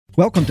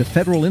Welcome to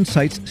Federal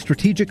Insight's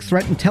Strategic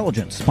Threat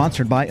Intelligence,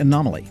 sponsored by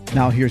Anomaly.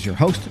 Now here's your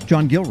host,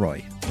 John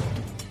Gilroy.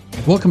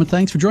 Welcome and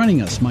thanks for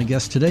joining us. My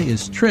guest today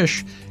is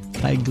Trish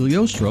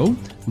Tagliostro,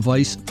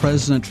 Vice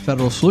President,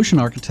 Federal Solution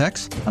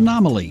Architects,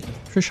 Anomaly.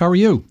 Trish, how are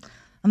you?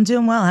 I'm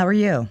doing well. How are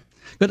you?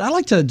 Good. I'd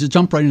like to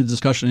jump right into the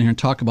discussion here and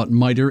talk about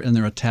MITRE and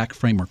their attack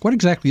framework. What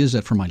exactly is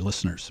that for my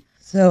listeners?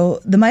 So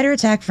the MITRE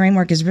attack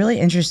framework is really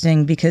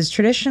interesting because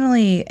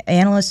traditionally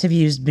analysts have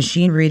used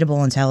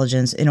machine-readable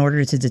intelligence in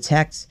order to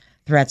detect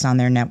threats on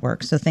their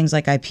network. So things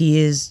like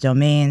IPs,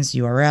 domains,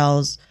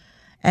 URLs.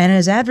 And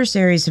as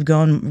adversaries have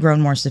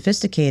grown more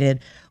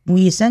sophisticated,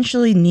 we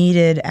essentially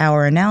needed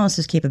our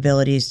analysis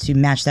capabilities to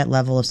match that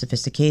level of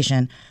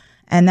sophistication.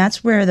 And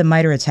that's where the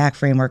MITRE attack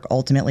framework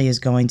ultimately is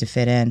going to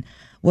fit in.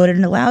 What it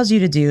allows you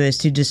to do is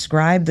to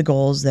describe the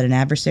goals that an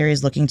adversary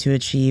is looking to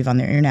achieve on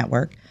your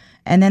network,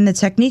 and then the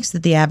techniques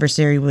that the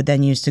adversary would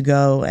then use to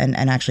go and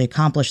actually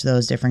accomplish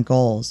those different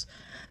goals.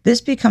 This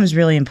becomes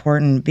really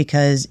important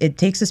because it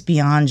takes us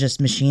beyond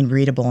just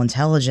machine-readable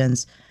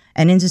intelligence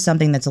and into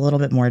something that's a little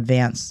bit more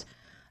advanced.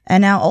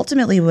 And now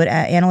ultimately what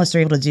analysts are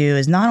able to do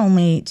is not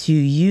only to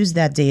use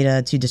that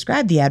data to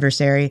describe the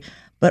adversary,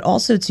 but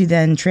also to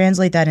then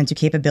translate that into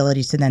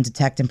capabilities to then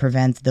detect and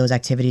prevent those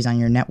activities on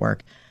your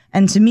network.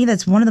 And to me,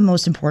 that's one of the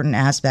most important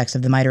aspects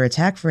of the MITRE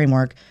attack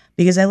framework,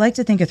 because I like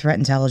to think of threat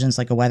intelligence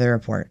like a weather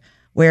report,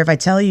 where if I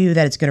tell you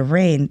that it's going to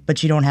rain,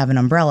 but you don't have an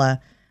umbrella,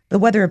 the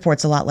weather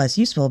report's a lot less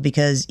useful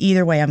because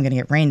either way I'm going to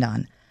get rained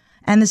on.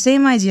 And the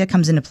same idea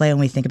comes into play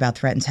when we think about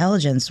threat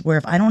intelligence, where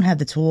if I don't have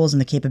the tools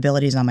and the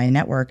capabilities on my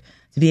network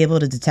to be able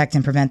to detect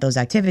and prevent those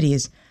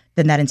activities,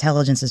 then that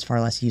intelligence is far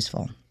less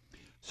useful.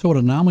 So what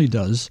Anomaly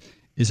does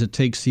is it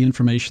takes the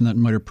information that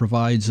MITRE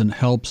provides and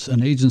helps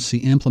an agency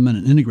implement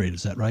and integrate.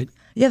 Is that right?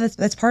 Yeah,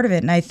 that's part of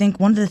it. And I think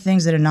one of the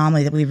things that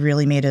Anomaly that we've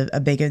really made a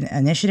big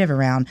initiative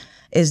around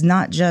is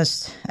not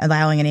just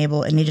allowing an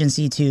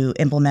agency to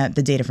implement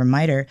the data from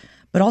MITRE,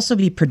 but also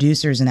be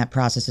producers in that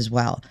process as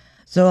well.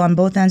 So on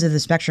both ends of the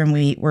spectrum,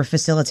 we're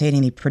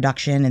facilitating the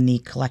production and the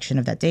collection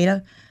of that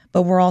data,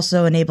 but we're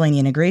also enabling the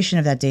integration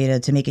of that data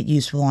to make it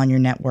useful on your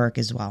network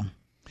as well.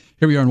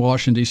 Here we are in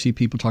Washington, D.C.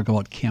 People talk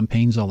about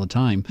campaigns all the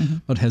time,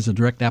 but has a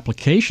direct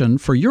application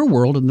for your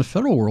world and the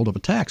federal world of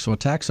attacks. So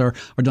attacks are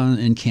done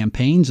in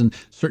campaigns, and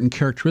certain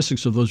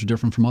characteristics of those are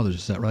different from others.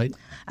 Is that right?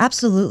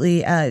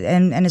 Absolutely.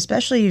 And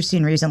especially you've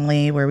seen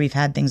recently where we've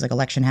had things like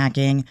election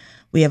hacking.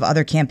 We have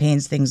other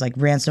campaigns, things like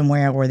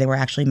ransomware, where they were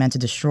actually meant to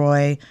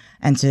destroy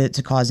and to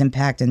cause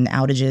impact and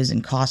outages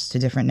and costs to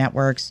different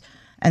networks.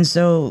 And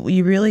so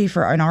we really,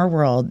 in our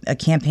world, a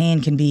campaign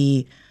can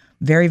be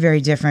very, very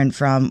different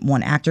from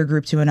one actor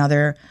group to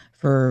another,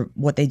 for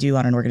what they do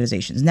on an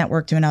organization's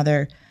network to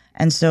another.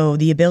 And so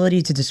the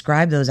ability to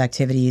describe those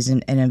activities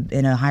in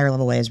a higher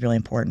level way is really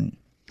important.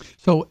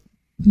 So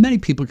many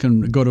people can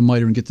go to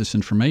MITRE and get this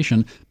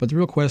information, but the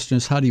real question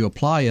is, how do you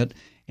apply it?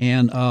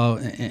 And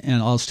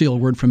I'll steal a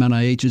word from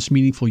NIH, it's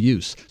meaningful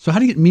use. So how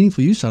do you get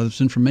meaningful use out of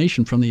this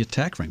information from the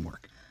attack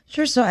framework?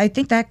 Sure. So I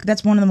think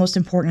that's one of the most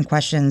important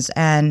questions.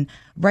 And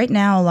right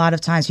now, a lot of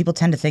times people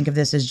tend to think of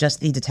this as just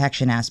the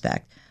detection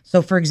aspect.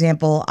 So for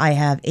example, I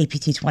have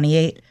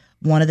APT28.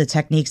 One of the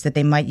techniques that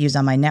they might use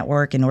on my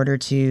network in order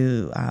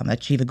to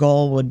achieve a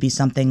goal would be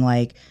something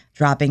like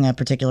dropping a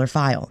particular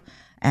file.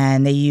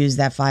 And they use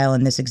that file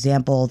in this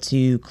example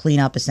to clean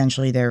up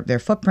essentially their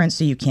footprint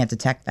so you can't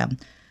detect them.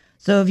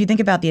 So if you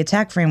think about the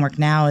attack framework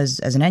now as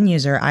an end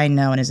user, I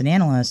know, and as an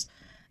analyst,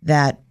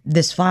 that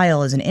this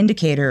file is an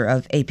indicator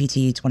of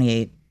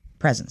APT28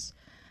 presence.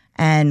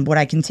 And what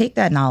I can take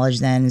that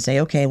knowledge then and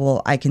say, okay,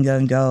 well, I can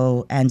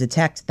go and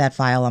detect that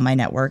file on my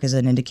network as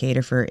an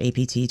indicator for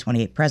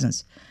APT28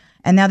 presence.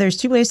 And now there's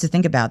two ways to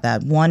think about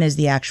that. One is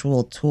the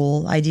actual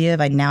tool idea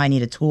of now I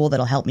need a tool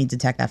that'll help me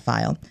detect that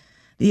file.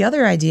 The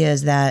other idea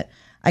is that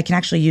I can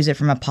actually use it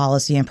from a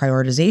policy and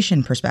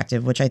prioritization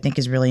perspective, which I think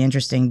is really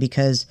interesting,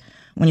 because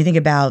when you think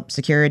about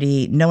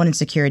security, no one in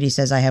security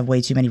says I have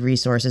way too many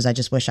resources. I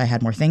just wish I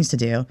had more things to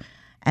do.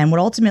 And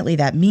what ultimately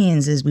that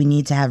means is we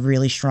need to have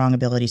really strong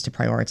abilities to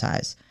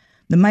prioritize.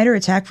 The MITRE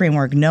attack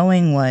framework,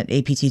 knowing what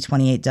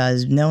APT28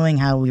 does, knowing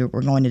how we're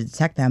going to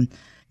detect them,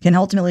 can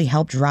ultimately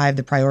help drive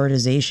the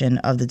prioritization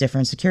of the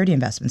different security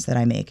investments that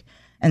I make.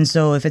 And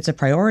so if it's a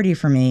priority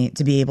for me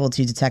to be able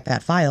to detect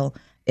that file,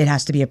 it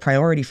has to be a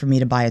priority for me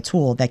to buy a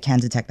tool that can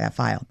detect that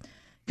file.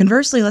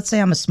 Conversely, let's say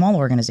I'm a small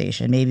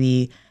organization,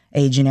 maybe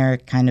a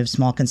generic kind of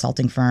small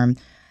consulting firm,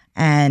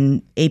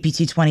 and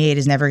APT28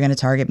 is never going to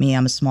target me.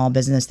 I'm a small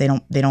business.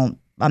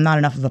 I'm not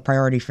enough of a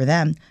priority for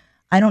them.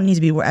 I don't need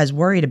to be as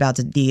worried about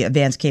the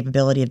advanced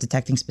capability of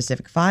detecting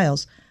specific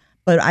files,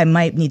 but I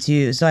might need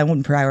to, so I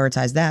wouldn't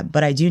prioritize that.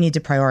 But I do need to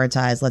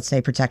prioritize, let's say,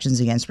 protections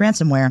against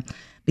ransomware,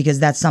 because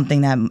that's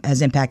something that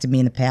has impacted me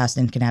in the past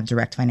and can have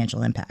direct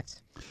financial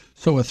impact.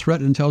 So a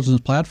threat intelligence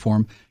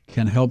platform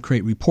can help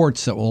create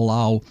reports that will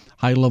allow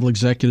high-level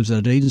executives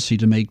at an agency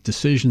to make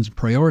decisions and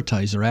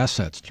prioritize their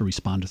assets to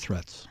respond to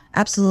threats.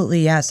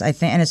 Absolutely, yes. I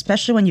think, and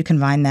especially when you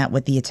combine that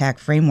with the attack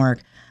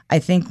framework, I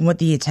think what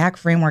the attack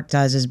framework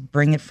does is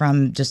bring it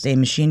from just a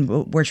machine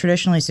where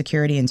traditionally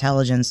security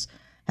intelligence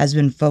has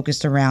been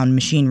focused around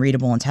machine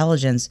readable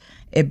intelligence,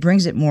 it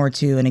brings it more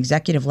to an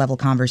executive level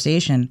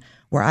conversation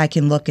where I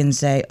can look and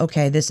say,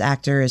 okay, this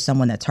actor is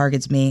someone that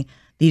targets me.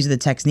 These are the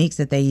techniques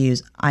that they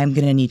use. I'm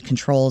going to need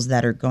controls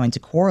that are going to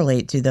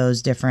correlate to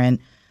those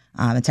different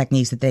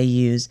techniques that they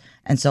use.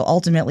 And so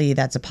ultimately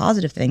that's a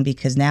positive thing,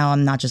 because now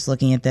I'm not just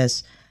looking at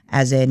this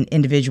as an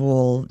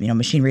individual,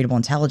 machine readable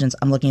intelligence.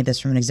 I'm looking at this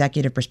from an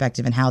executive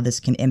perspective and how this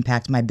can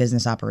impact my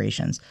business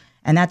operations.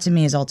 And that to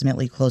me is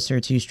ultimately closer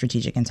to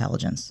strategic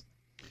intelligence.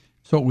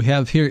 So what we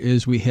have here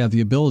is we have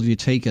the ability to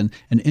take and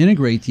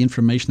integrate the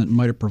information that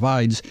MITRE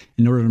provides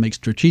in order to make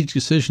strategic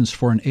decisions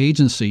for an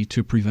agency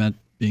to prevent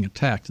being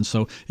attacked. And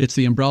so it's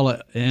the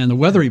umbrella and the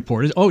weather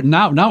report.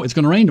 Now it's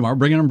going to rain tomorrow.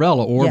 Bring an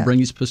umbrella, or bring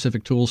you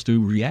specific tools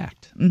to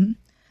react. Mm-hmm.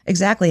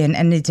 Exactly.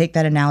 And to take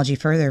that analogy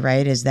further,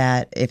 right, is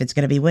that if it's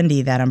going to be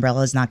windy, that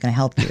umbrella is not going to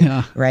help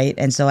you, right?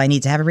 And so I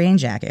need to have a rain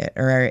jacket.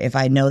 Or if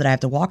I know that I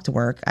have to walk to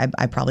work,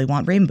 I probably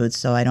want rain boots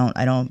so I don't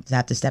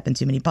have to step in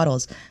too many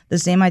puddles. The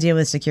same idea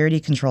with security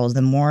controls.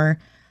 The more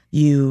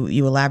you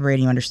elaborate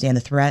and you understand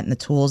the threat and the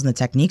tools and the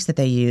techniques that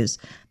they use,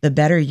 the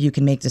better you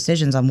can make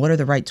decisions on what are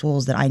the right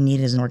tools that I need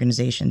as an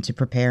organization to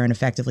prepare and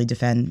effectively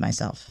defend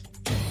myself.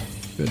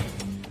 Good.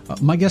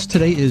 My guest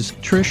today is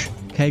Trish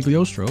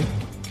Cagliostro,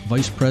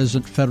 Vice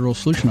President, Federal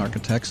Solution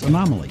Architects,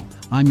 Anomaly.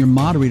 I'm your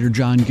moderator,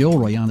 John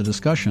Gilroy, on the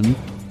discussion,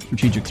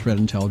 Strategic Threat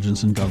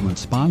Intelligence in Government,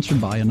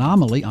 sponsored by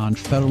Anomaly on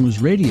Federal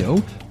News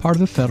Radio, part of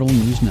the Federal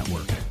News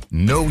Network.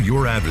 Know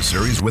your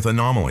adversaries with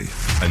Anomaly.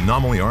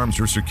 Anomaly arms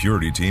your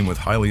security team with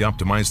highly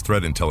optimized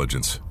threat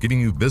intelligence, giving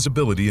you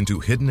visibility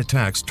into hidden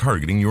attacks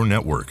targeting your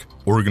network.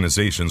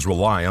 Organizations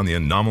rely on the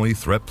Anomaly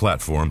Threat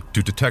Platform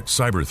to detect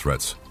cyber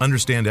threats,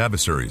 understand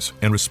adversaries,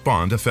 and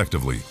respond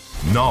effectively.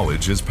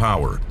 Knowledge is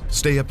power.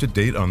 Stay up to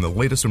date on the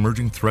latest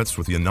emerging threats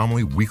with the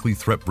Anomaly Weekly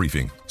Threat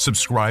Briefing.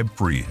 Subscribe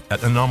free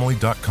at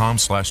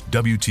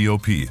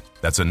anomaly.com/WTOP.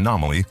 That's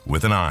Anomaly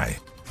with an I.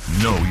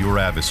 Know your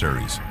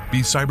adversaries. Be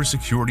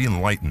cybersecurity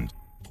enlightened.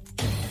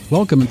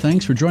 Welcome and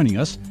thanks for joining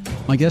us.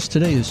 My guest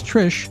today is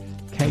Trish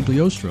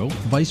Cagliostro,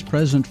 Vice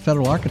President,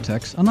 Federal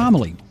Architects,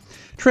 Anomaly.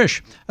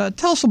 Trish,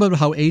 tell us a little bit about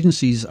how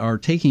agencies are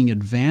taking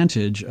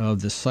advantage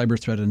of this cyber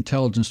threat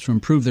intelligence to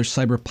improve their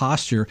cyber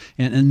posture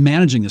and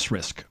managing this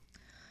risk.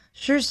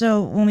 Sure.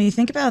 So when we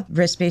think about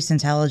risk-based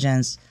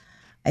intelligence,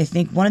 I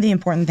think one of the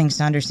important things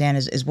to understand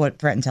is what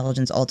threat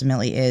intelligence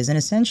ultimately is. And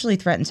essentially,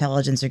 threat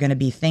intelligence are going to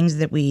be things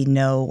that we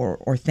know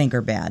or think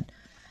are bad.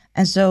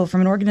 And so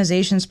from an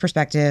organization's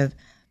perspective,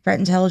 threat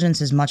intelligence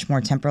is much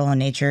more temporal in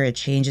nature. It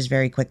changes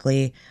very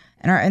quickly.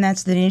 And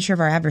that's the nature of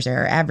our adversary.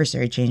 Our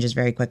adversary changes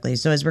very quickly.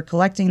 So as we're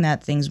collecting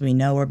that things we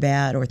know are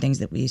bad or things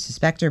that we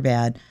suspect are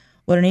bad,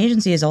 what an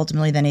agency is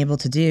ultimately then able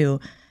to do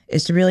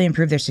is to really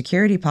improve their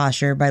security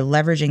posture by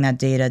leveraging that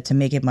data to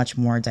make it much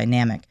more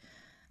dynamic.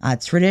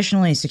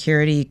 Traditionally,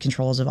 security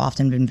controls have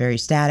often been very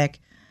static.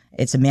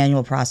 It's a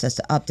manual process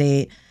to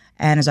update.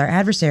 And as our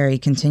adversary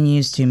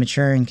continues to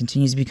mature and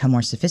continues to become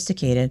more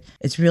sophisticated,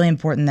 it's really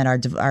important that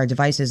our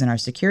devices and our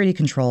security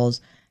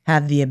controls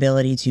have the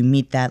ability to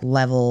meet that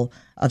level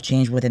of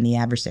change within the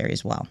adversary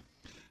as well.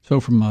 So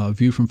from a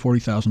view from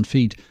 40,000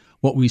 feet,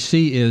 what we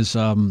see is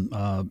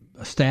a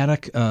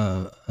static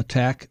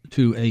attack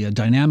to a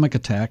dynamic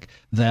attack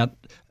that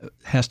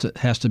has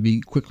to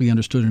be quickly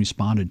understood and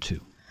responded to.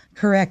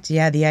 Correct.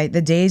 Yeah.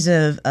 The days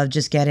of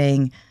just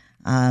getting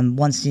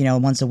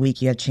once a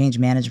week you have change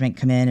management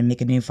come in and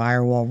make a new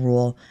firewall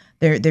rule.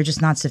 They're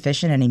just not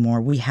sufficient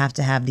anymore. We have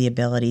to have the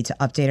ability to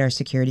update our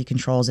security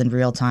controls in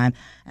real time,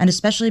 and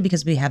especially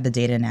because we have the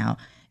data now.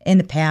 In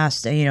the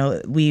past,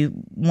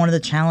 one of the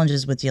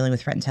challenges with dealing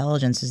with threat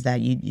intelligence is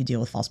that you deal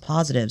with false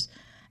positives,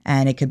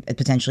 and it could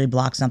potentially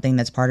block something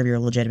that's part of your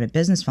legitimate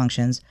business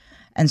functions.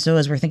 And so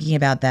as we're thinking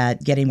about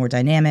that, getting more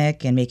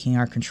dynamic and making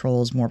our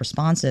controls more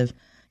responsive,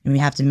 we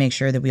have to make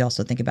sure that we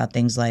also think about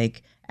things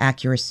like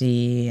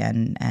accuracy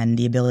and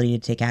the ability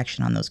to take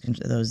action on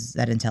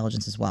that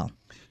intelligence as well.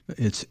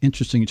 It's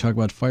interesting you talk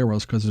about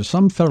firewalls because there's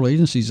some federal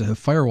agencies that have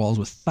firewalls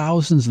with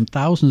thousands and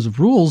thousands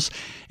of rules.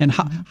 And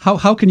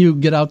how can you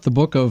get out the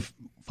book of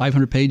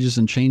 500 pages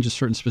and change a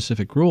certain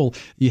specific rule?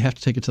 You have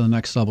to take it to the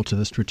next level, to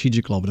the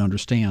strategic level, to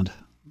understand.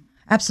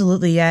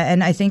 Absolutely, yeah.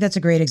 And I think that's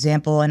a great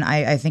example. And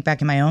I think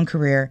back in my own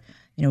career,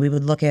 we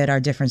would look at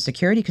our different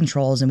security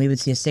controls and we would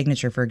see a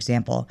signature, for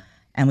example.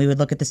 And we would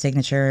look at the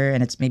signature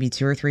and it's maybe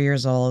 2 or 3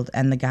 years old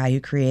and the guy who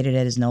created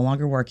it is no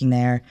longer working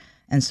there.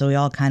 And so we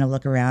all kind of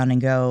look around and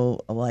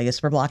go, well, I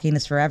guess we're blocking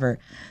this forever.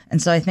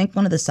 And so I think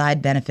one of the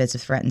side benefits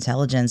of threat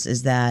intelligence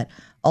is that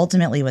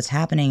ultimately what's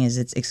happening is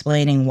it's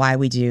explaining why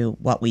we do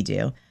what we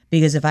do.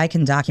 Because if I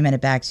can document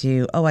it back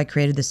to, I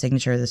created the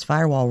signature of this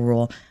firewall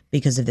rule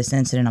because of this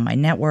incident on my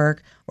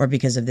network or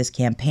because of this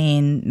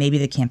campaign, maybe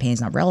the campaign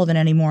is not relevant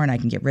anymore and I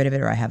can get rid of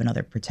it or I have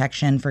another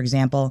protection, for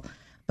example.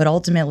 But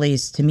ultimately,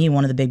 to me,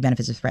 one of the big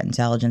benefits of threat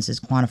intelligence is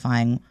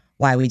quantifying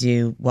why we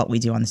do what we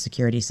do on the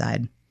security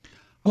side.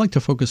 I'd like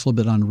to focus a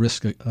little bit on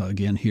risk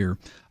again here.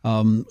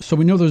 So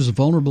we know there's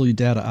vulnerability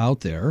data out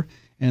there,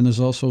 and there's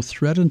also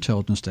threat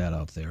intelligence data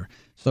out there.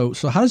 So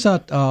how does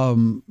that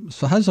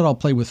all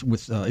play with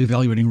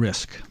evaluating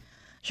risk?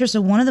 Sure.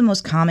 So one of the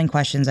most common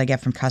questions I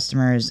get from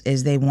customers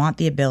is they want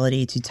the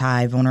ability to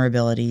tie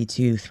vulnerability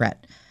to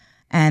threat.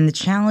 And the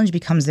challenge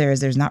becomes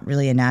there's not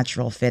really a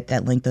natural fit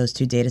that link those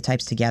two data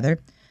types together.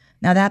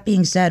 Now, that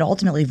being said,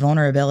 ultimately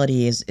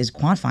vulnerability is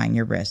quantifying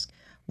your risk.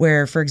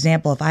 Where, for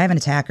example, if I have an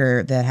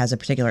attacker that has a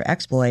particular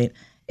exploit,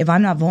 if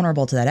I'm not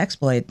vulnerable to that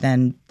exploit,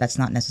 then that's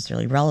not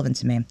necessarily relevant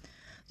to me.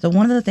 So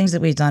one of the things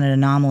that we've done at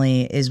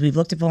Anomaly is we've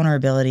looked at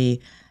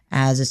vulnerability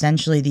as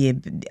essentially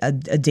a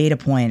data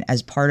point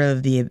as part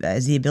of the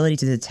ability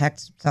to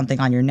detect something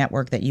on your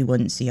network that you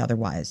wouldn't see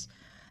otherwise.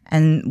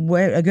 And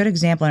a good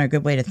example and a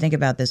good way to think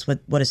about this,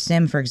 what a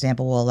SIM, for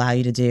example, will allow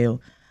you to do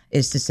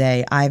is to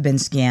say, I've been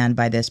scanned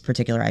by this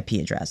particular IP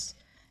address.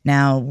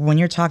 Now, when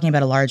you're talking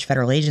about a large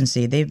federal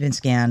agency, they've been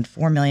scanned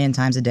 4 million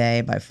times a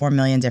day by 4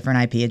 million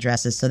different IP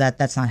addresses, so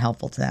that's not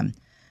helpful to them.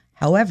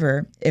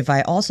 However, if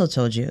I also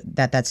told you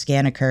that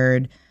scan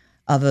occurred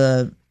of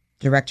a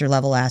director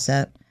level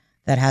asset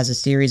that has a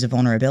series of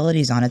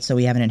vulnerabilities on it, so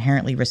we have an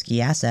inherently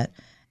risky asset,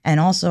 and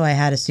also I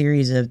had a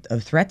series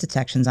of threat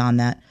detections on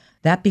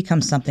that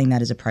becomes something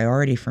that is a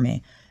priority for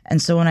me.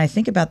 And so when I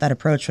think about that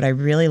approach, what I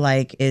really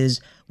like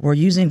is we're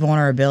using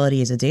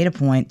vulnerability as a data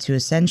point to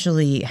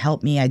essentially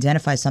help me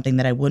identify something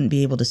that I wouldn't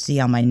be able to see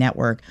on my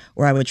network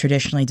or I would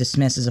traditionally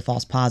dismiss as a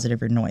false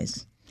positive or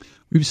noise.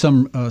 We've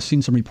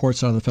seen some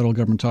reports out of the federal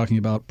government talking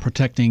about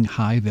protecting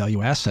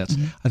high-value assets.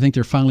 Mm-hmm. I think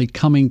they're finally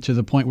coming to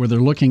the point where they're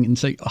looking and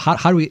say,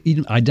 how do we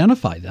even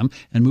identify them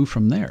and move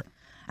from there?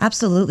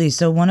 Absolutely.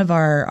 So one of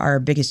our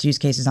biggest use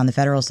cases on the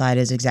federal side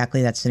is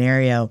exactly that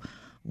scenario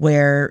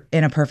where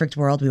in a perfect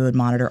world, we would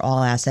monitor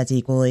all assets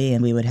equally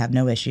and we would have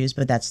no issues,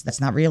 but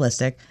that's not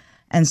realistic.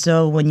 And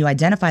so when you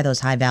identify those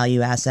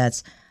high-value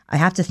assets, I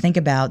have to think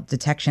about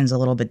detections a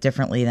little bit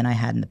differently than I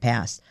had in the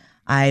past.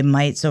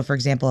 So for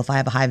example, if I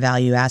have a high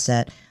value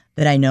asset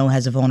that I know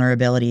has a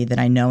vulnerability that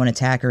I know an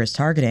attacker is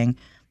targeting,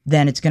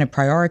 then it's going to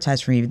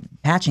prioritize for me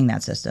patching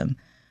that system,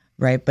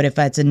 right? But if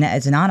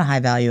it's not a high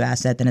value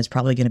asset, then it's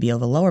probably going to be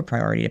of a lower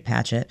priority to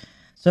patch it.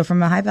 So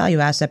from a high value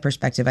asset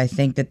perspective, I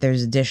think that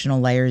there's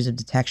additional layers of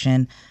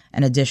detection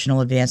and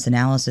additional advanced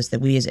analysis that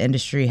we as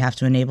industry have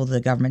to enable the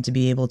government to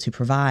be able to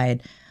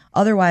provide.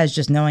 Otherwise,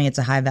 just knowing it's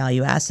a high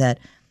value asset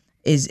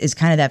is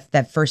kind of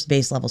that first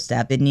base level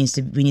step. We need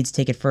to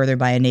take it further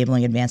by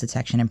enabling advanced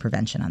detection and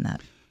prevention on that.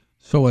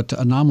 So what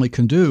Anomaly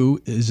can do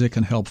is it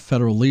can help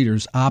federal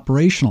leaders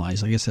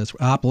operationalize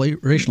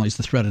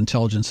the threat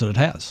intelligence that it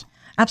has.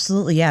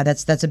 Absolutely, yeah.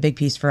 That's a big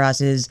piece for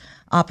us is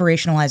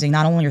operationalizing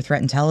not only your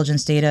threat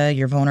intelligence data,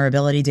 your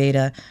vulnerability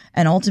data,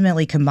 and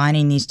ultimately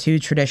combining these two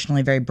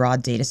traditionally very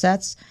broad data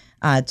sets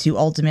to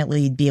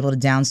ultimately be able to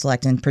down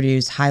select and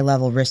produce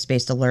high-level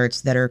risk-based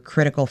alerts that are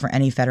critical for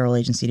any federal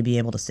agency to be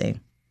able to see.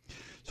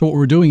 So what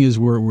we're doing is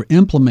we're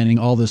implementing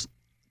all this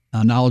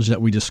knowledge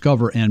that we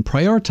discover and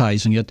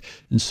prioritizing it.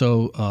 And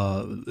so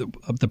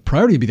the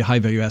priority would be the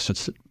high-value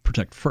assets that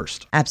protect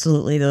first.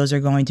 Absolutely. Those are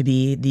going to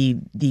be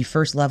the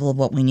first level of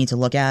what we need to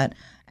look at.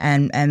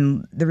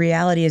 And the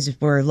reality is if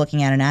we're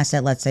looking at an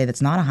asset, let's say,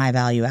 that's not a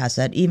high-value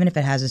asset, even if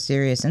it has a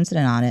serious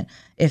incident on it,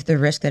 if the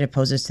risk that it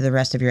poses to the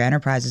rest of your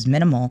enterprise is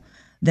minimal,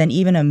 then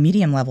even a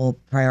medium-level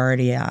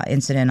priority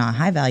incident on a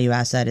high-value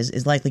asset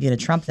is likely going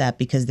to trump that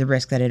because the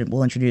risk that it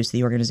will introduce to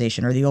the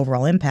organization or the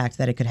overall impact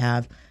that it could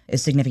have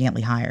is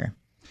significantly higher.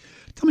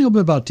 Tell me a little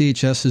bit about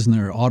DHS's and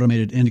their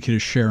automated indicator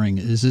sharing.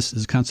 Is this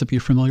a concept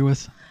you're familiar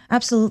with?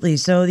 Absolutely.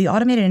 So the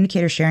automated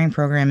indicator sharing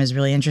program is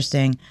really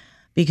interesting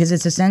because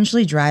it's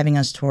essentially driving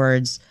us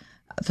towards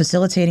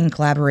facilitating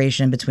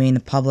collaboration between the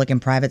public and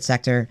private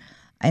sector.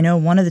 I know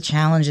one of the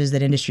challenges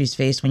that industries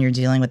face when you're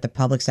dealing with the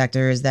public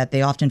sector is that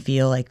they often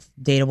feel like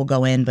data will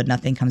go in, but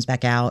nothing comes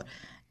back out.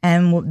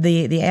 And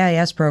the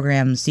AIS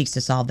program seeks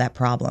to solve that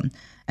problem.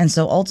 And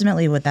so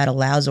ultimately what that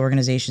allows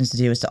organizations to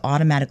do is to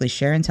automatically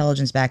share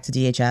intelligence back to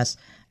DHS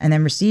and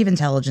then receive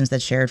intelligence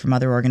that's shared from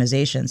other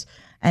organizations.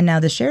 And now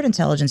the shared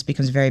intelligence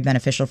becomes very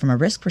beneficial from a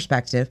risk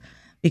perspective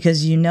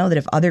because you know that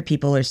if other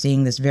people are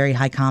seeing this very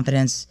high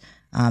confidence,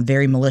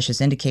 very malicious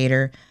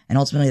indicator, and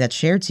ultimately that's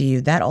shared to you,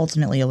 that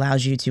ultimately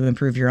allows you to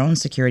improve your own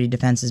security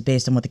defenses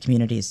based on what the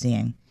community is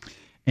seeing.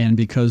 And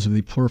because of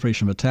the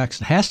proliferation of attacks,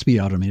 it has to be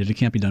automated. It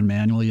can't be done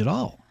manually at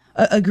all.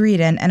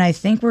 Agreed. And I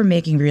think we're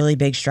making really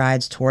big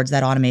strides towards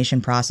that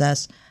automation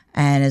process.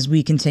 And as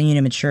we continue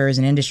to mature as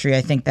an industry,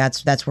 I think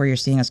that's where you're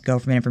seeing us go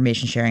from an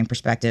information sharing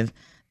perspective.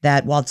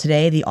 That while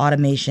today the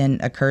automation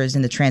occurs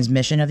in the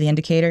transmission of the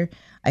indicator,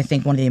 I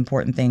think one of the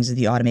important things is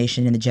the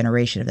automation in the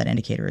generation of that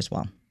indicator as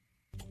well.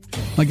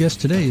 My guest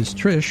today is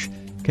Trish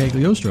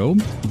Cagliostro,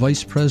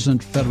 Vice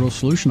President Federal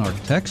Solution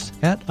Architects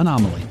at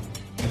Anomaly.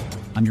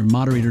 I'm your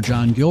moderator,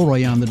 John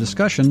Gilroy, on the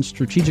discussion,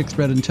 Strategic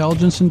Threat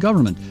Intelligence and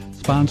Government,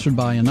 sponsored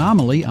by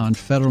Anomaly on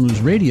Federal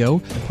News Radio,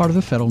 part of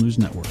the Federal News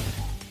Network.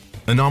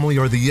 Anomaly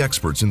are the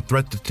experts in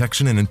threat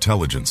detection and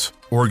intelligence.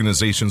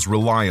 Organizations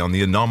rely on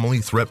the Anomaly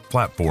Threat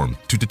Platform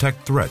to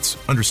detect threats,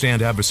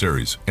 understand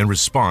adversaries, and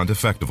respond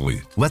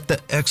effectively. Let the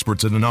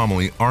experts at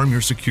Anomaly arm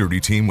your security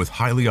team with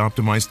highly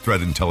optimized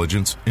threat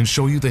intelligence and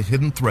show you the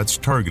hidden threats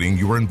targeting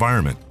your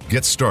environment.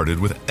 Get started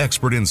with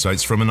expert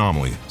insights from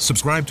Anomaly.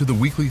 Subscribe to the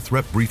weekly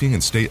threat briefing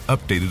and stay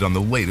updated on the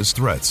latest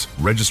threats.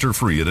 Register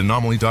free at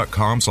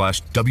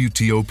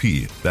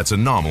anomaly.com/WTOP. That's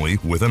Anomaly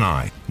with an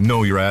I.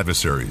 Know your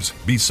adversaries.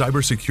 Be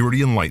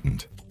cybersecurity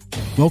enlightened.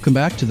 Welcome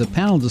back to the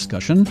panel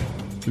discussion,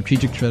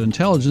 Strategic Threat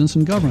Intelligence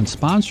and Governance,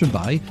 sponsored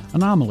by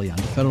Anomaly on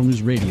Federal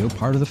News Radio,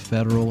 part of the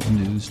Federal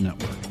News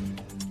Network.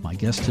 My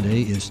guest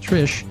today is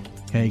Trish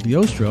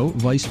Cagliostro,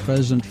 Vice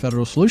President,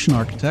 Federal Solution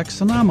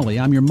Architects, Anomaly.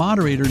 I'm your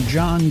moderator,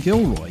 John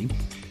Gilroy.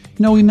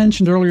 You know, we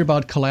mentioned earlier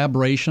about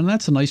collaboration.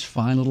 That's a nice,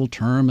 fine little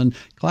term, and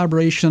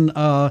collaboration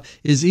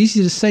is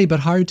easy to say but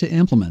hard to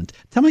implement.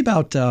 Tell me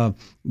about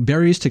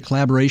barriers to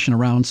collaboration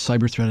around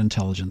cyber threat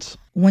intelligence.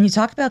 When you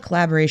talk about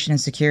collaboration and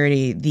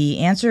security, the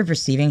answer of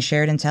receiving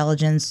shared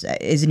intelligence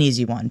is an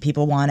easy one.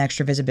 People want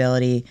extra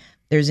visibility.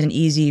 There's an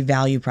easy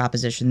value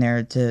proposition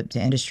there to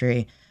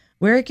industry.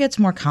 Where it gets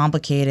more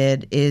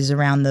complicated is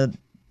around the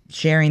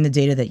sharing the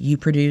data that you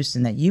produce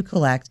and that you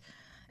collect.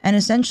 And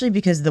essentially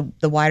because the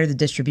wider the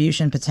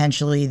distribution,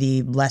 potentially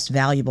the less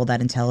valuable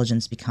that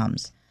intelligence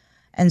becomes.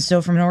 And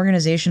so from an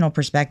organizational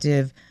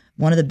perspective,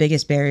 one of the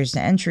biggest barriers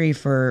to entry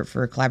for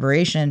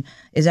collaboration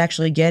is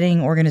actually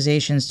getting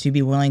organizations to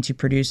be willing to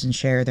produce and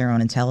share their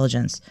own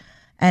intelligence.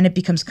 And it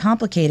becomes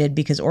complicated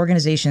because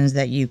organizations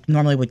that you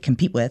normally would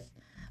compete with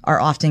are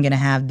often going to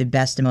have the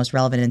best and most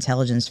relevant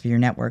intelligence for your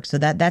network. So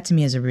that to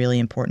me is a really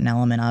important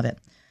element of it.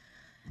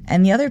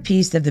 And the other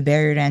piece of the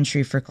barrier to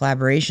entry for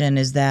collaboration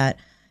is that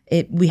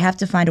we have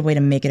to find a way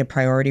to make it a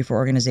priority for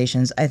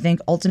organizations. I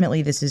think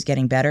ultimately this is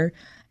getting better.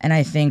 And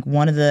I think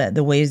one of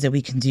the ways that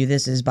we can do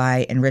this is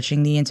by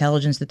enriching the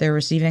intelligence that they're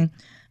receiving.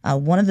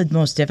 One of the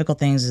most difficult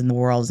things in the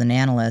world as an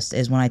analyst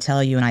is when I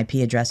tell you an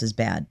IP address is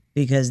bad,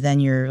 because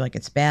then you're like,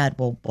 it's bad.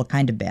 Well, what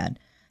kind of bad?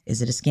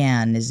 Is it a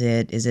scan? Is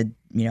it,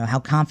 how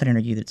confident are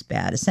you that it's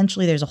bad?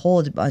 Essentially, there's a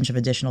whole bunch of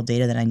additional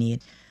data that I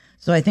need.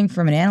 So I think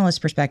from an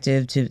analyst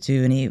perspective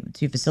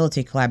to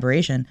facilitate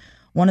collaboration,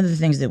 one of the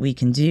things that we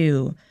can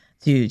do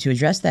to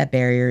address that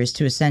barrier is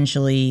to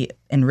essentially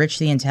enrich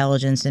the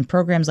intelligence in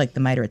programs like the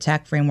MITRE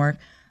ATT&CK framework,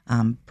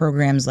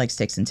 programs like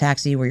STIX and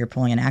TAXII, where you're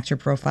pulling in actor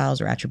profiles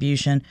or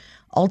attribution,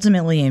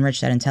 ultimately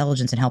enrich that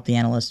intelligence and help the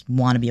analysts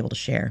want to be able to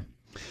share.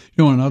 You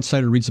know, when an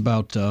outsider reads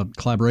about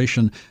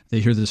collaboration, they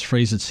hear this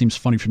phrase that seems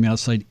funny from the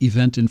outside,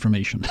 event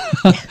information.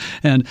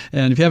 and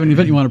if you have an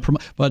event you want to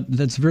promote, but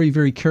that's very,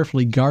 very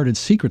carefully guarded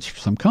secrets for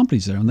some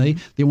companies there. And they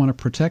want to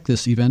protect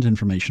this event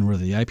information,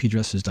 whether the IP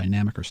address is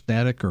dynamic or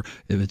static, or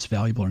if it's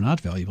valuable or not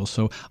valuable.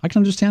 So I can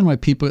understand why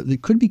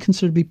it could be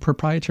considered to be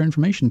proprietary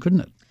information,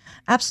 couldn't it?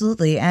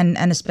 Absolutely. And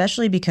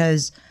especially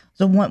because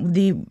the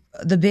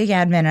big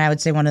admin, and I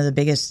would say one of the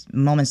biggest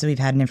moments that we've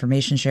had in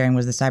information sharing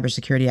was the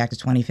Cybersecurity Act of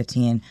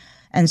 2015.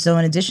 And so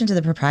in addition to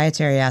the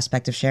proprietary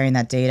aspect of sharing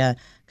that data,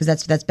 because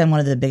that's been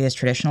one of the biggest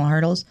traditional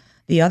hurdles,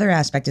 the other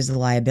aspect is the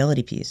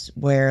liability piece,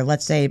 where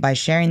let's say by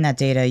sharing that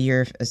data,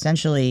 you're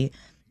essentially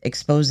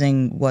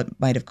exposing what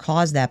might have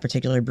caused that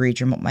particular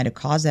breach or what might have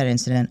caused that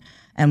incident.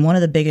 And one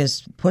of the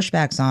biggest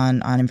pushbacks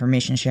on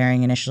information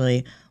sharing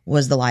initially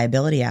was the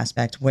liability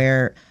aspect,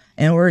 where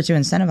in order to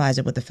incentivize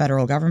it, what the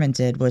federal government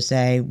did was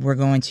say, we're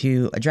going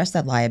to address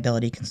that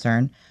liability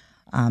concern.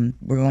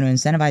 We're going to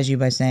incentivize you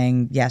by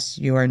saying, yes,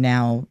 you are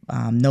now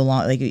no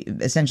longer,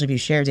 essentially if you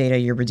share data,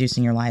 you're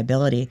reducing your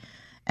liability.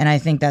 And I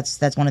think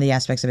that's one of the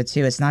aspects of it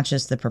too. It's not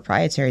just the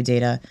proprietary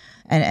data,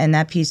 and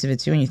that piece of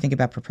it too. When you think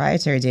about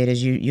proprietary data,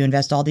 is you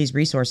invest all these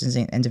resources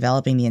in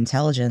developing the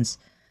intelligence.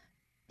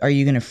 Are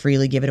you going to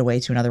freely give it away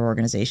to another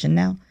organization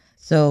now?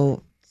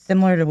 So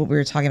similar to what we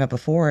were talking about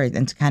before,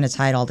 and to kind of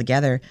tie it all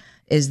together,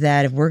 is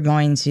that if we're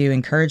going to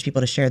encourage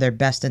people to share their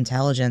best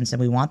intelligence, and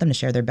we want them to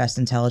share their best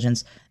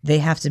intelligence, they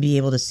have to be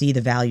able to see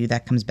the value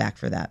that comes back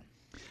for that.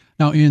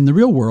 Now, in the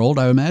real world,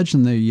 I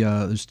imagine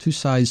there's two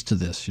sides to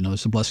this. You know,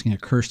 there's a blessing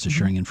and a curse to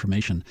sharing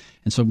information.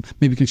 And so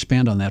maybe you can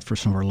expand on that for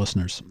some of our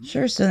listeners.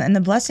 Sure. So in the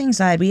blessing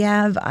side,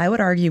 I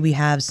would argue we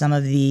have some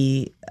of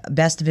the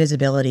best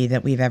visibility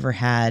that we've ever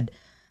had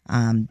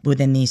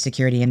within the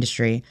security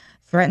industry.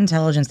 Threat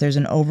intelligence, there's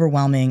an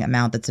overwhelming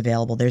amount that's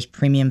available. There's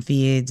premium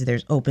feeds,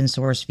 there's open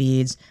source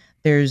feeds,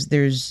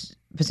 there's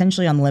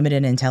potentially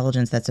unlimited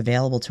intelligence that's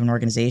available to an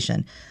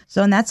organization.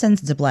 So in that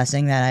sense, it's a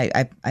blessing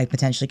that I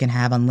potentially can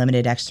have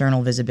unlimited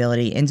external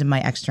visibility into my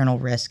external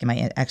risk and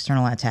my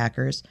external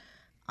attackers.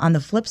 On the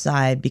flip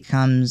side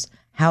becomes,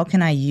 how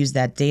can I use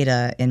that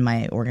data in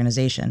my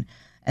organization?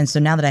 And so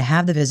now that I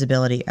have the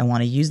visibility, I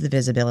want to use the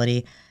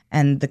visibility.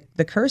 And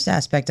the curse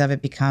aspect of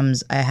it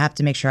becomes, I have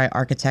to make sure I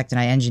architect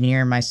and I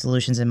engineer my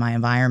solutions in my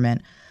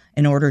environment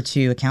in order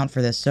to account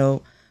for this.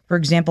 So, for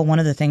example, one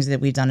of the things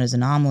that we've done as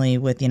Anomaly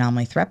with the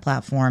Anomaly Threat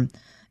Platform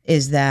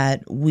is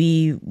that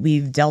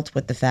we've dealt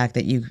with the fact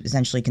that you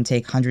essentially can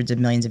take hundreds of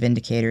millions of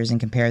indicators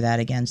and compare that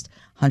against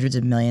hundreds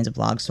of millions of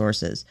log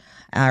sources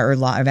or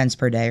events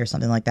per day or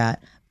something like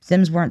that.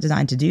 SIMs weren't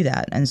designed to do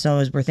that. And so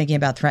as we're thinking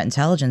about threat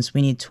intelligence,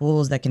 we need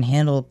tools that can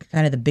handle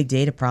kind of the big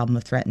data problem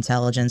of threat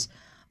intelligence.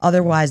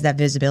 Otherwise, that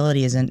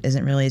visibility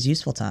isn't really as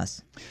useful to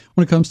us.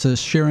 When it comes to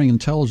sharing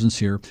intelligence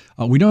here,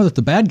 we know that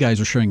the bad guys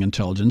are sharing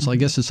intelligence. I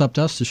guess it's up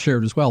to us to share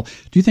it as well.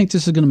 Do you think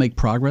this is going to make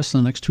progress in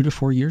the next 2 to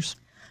 4 years?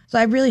 So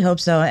I really hope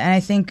so. And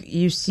I think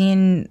you've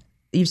seen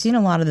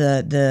a lot of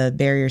the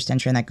barriers to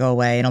entry and that go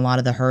away, and a lot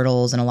of the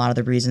hurdles and a lot of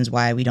the reasons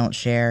why we don't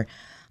share.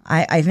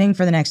 I think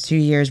for the next 2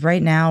 years,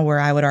 right now, where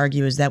I would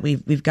argue is that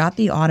we've got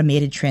the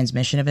automated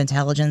transmission of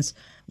intelligence.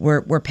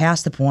 We're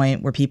past the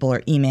point where people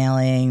are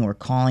emailing or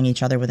calling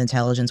each other with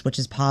intelligence, which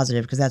is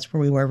positive because that's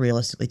where we were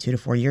realistically 2 to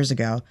 4 years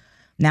ago.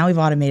 Now we've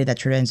automated that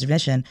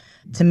transmission.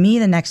 To me,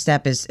 the next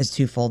step is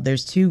twofold.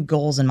 There's 2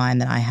 goals in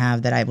mind that I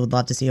have that I would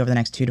love to see over the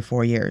next 2 to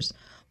 4 years.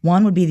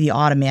 One would be the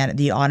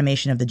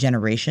automation of the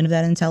generation of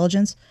that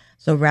intelligence.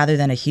 So rather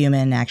than a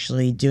human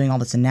actually doing all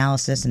this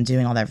analysis and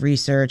doing all that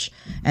research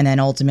and then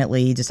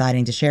ultimately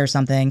deciding to share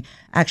something,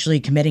 actually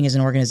committing as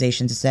an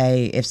organization to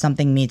say, if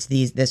something meets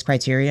this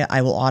criteria,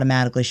 I will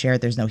automatically share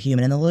it. There's no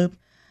human in the loop.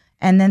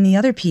 And then the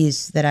other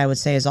piece that I would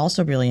say is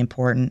also really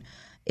important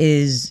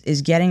is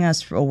getting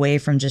us away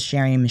from just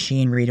sharing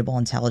machine readable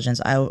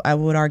intelligence. I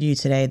would argue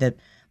today that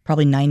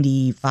probably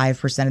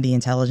 95% of the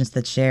intelligence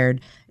that's shared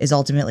is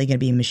ultimately going to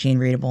be machine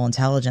readable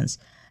intelligence.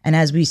 And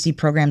as we see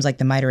programs like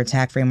the MITRE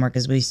ATT&CK framework,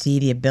 as we see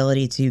the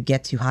ability to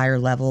get to higher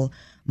level,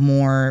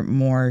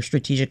 more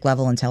strategic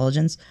level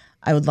intelligence,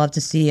 I would love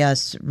to see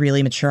us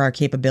really mature our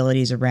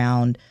capabilities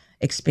around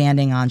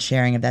expanding on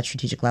sharing of that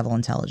strategic level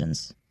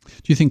intelligence.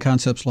 Do you think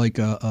concepts like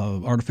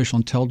artificial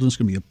intelligence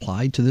can be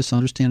applied to this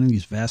understanding,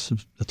 these vast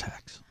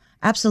attacks?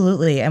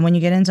 Absolutely. And when you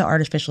get into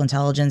artificial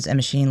intelligence and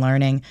machine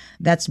learning,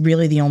 that's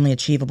really the only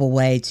achievable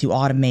way to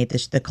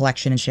automate the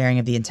collection and sharing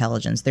of the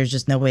intelligence. There's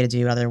just no way to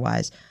do it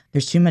otherwise.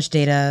 There's too much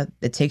data.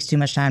 It takes too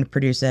much time to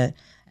produce it.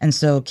 And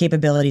so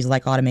capabilities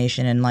like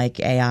automation and like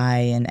AI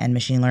and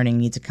machine learning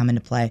need to come into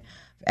play.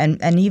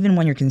 And even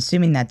when you're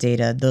consuming that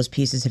data, those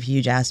pieces have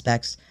huge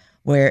aspects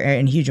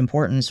and huge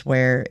importance,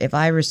 where if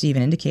I receive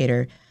an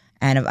indicator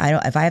and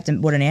if I have to,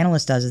 what an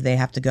analyst does is they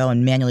have to go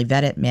and manually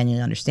vet it,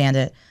 manually understand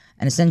it.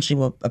 And essentially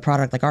what a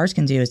product like ours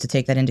can do is to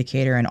take that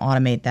indicator and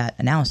automate that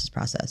analysis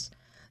process.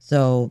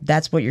 So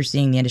that's what you're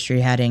seeing the industry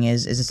heading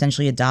is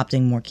essentially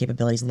adopting more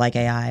capabilities like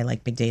AI,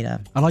 like big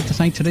data. I'd like to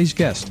thank today's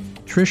guest,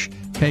 Trish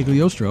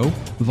Pagliostro,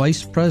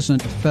 Vice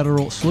President,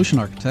 Federal Solution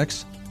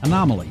Architects,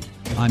 Anomaly.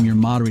 I'm your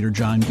moderator,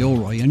 John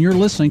Gilroy, and you're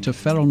listening to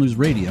Federal News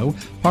Radio,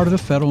 part of the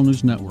Federal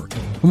News Network.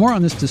 For more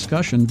on this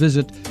discussion,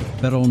 visit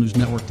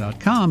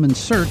federalnewsnetwork.com and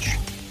search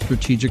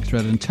Strategic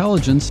Threat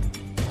Intelligence.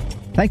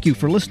 Thank you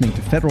for listening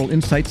to Federal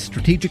Insight's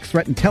Strategic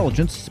Threat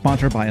Intelligence,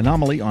 sponsored by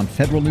Anomaly on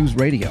Federal News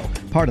Radio,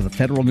 part of the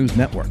Federal News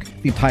Network.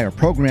 The entire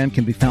program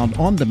can be found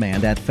on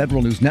demand at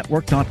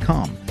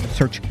federalnewsnetwork.com.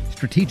 Search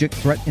Strategic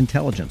Threat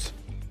Intelligence.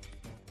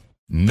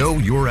 Know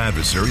your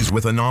adversaries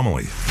with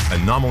Anomaly.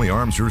 Anomaly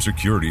arms your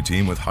security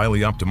team with highly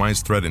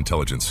optimized threat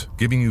intelligence,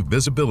 giving you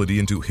visibility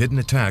into hidden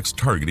attacks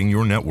targeting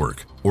your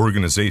network.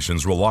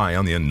 Organizations rely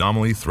on the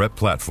Anomaly Threat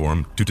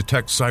Platform to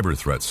detect cyber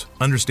threats,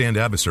 understand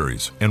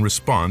adversaries, and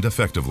respond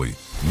effectively.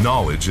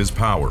 Knowledge is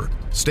power.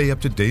 Stay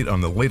up to date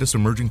on the latest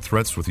emerging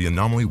threats with the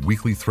Anomaly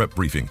Weekly Threat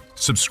Briefing.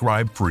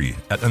 Subscribe free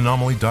at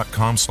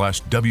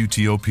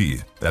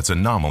anomaly.com/WTOP. That's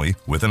Anomaly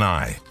with an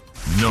I.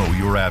 Know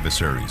your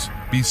adversaries.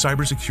 Be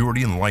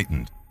cybersecurity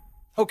enlightened.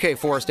 Okay,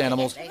 forest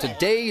animals,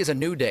 today is a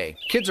new day.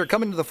 Kids are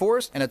coming to the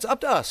forest, and it's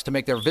up to us to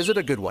make their visit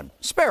a good one.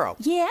 Sparrow.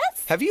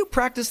 Yes? Have you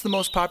practiced the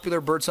most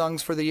popular bird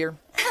songs for the year?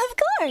 Of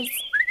course.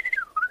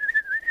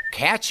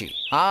 Catchy.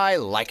 I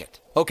like it.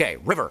 Okay,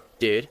 River.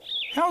 Dude.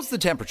 How's the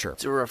temperature?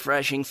 It's a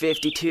refreshing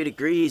 52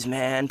 degrees,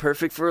 man.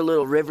 Perfect for a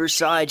little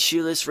riverside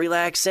shoeless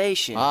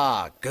relaxation.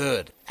 Ah,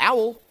 good.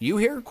 Owl, you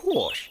here?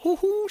 Course.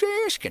 Who's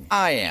asking?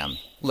 I am.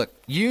 Look,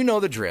 you know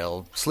the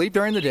drill. Sleep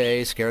during the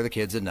day, scare the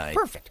kids at night.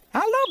 Perfect. I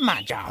love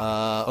my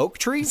job. Oak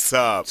Tree? What's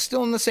up?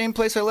 Still in the same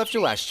place I left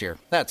you last year.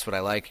 That's what I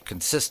like.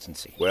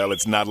 Consistency. Well,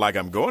 it's not like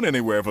I'm going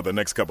anywhere for the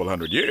next couple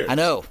hundred years. I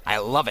know. I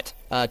love it.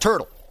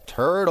 Turtle.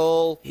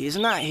 Turtle. He's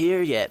not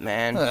here yet,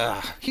 man.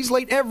 He's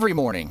late every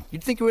morning.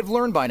 You'd think he would have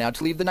learned by now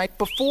to leave the night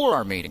before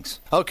our meetings.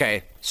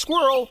 Okay.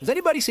 Squirrel. Has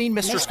anybody seen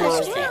Mr.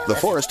 Squirrel? The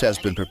forest has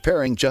been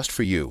preparing just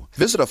for you.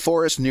 Visit a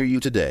forest near you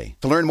today.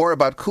 To learn more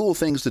about cool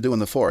things to do in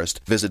the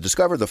forest, visit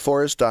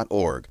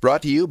discovertheforest.org.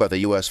 Brought to you by the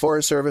U.S.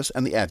 Forest Service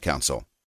and the Ad Council.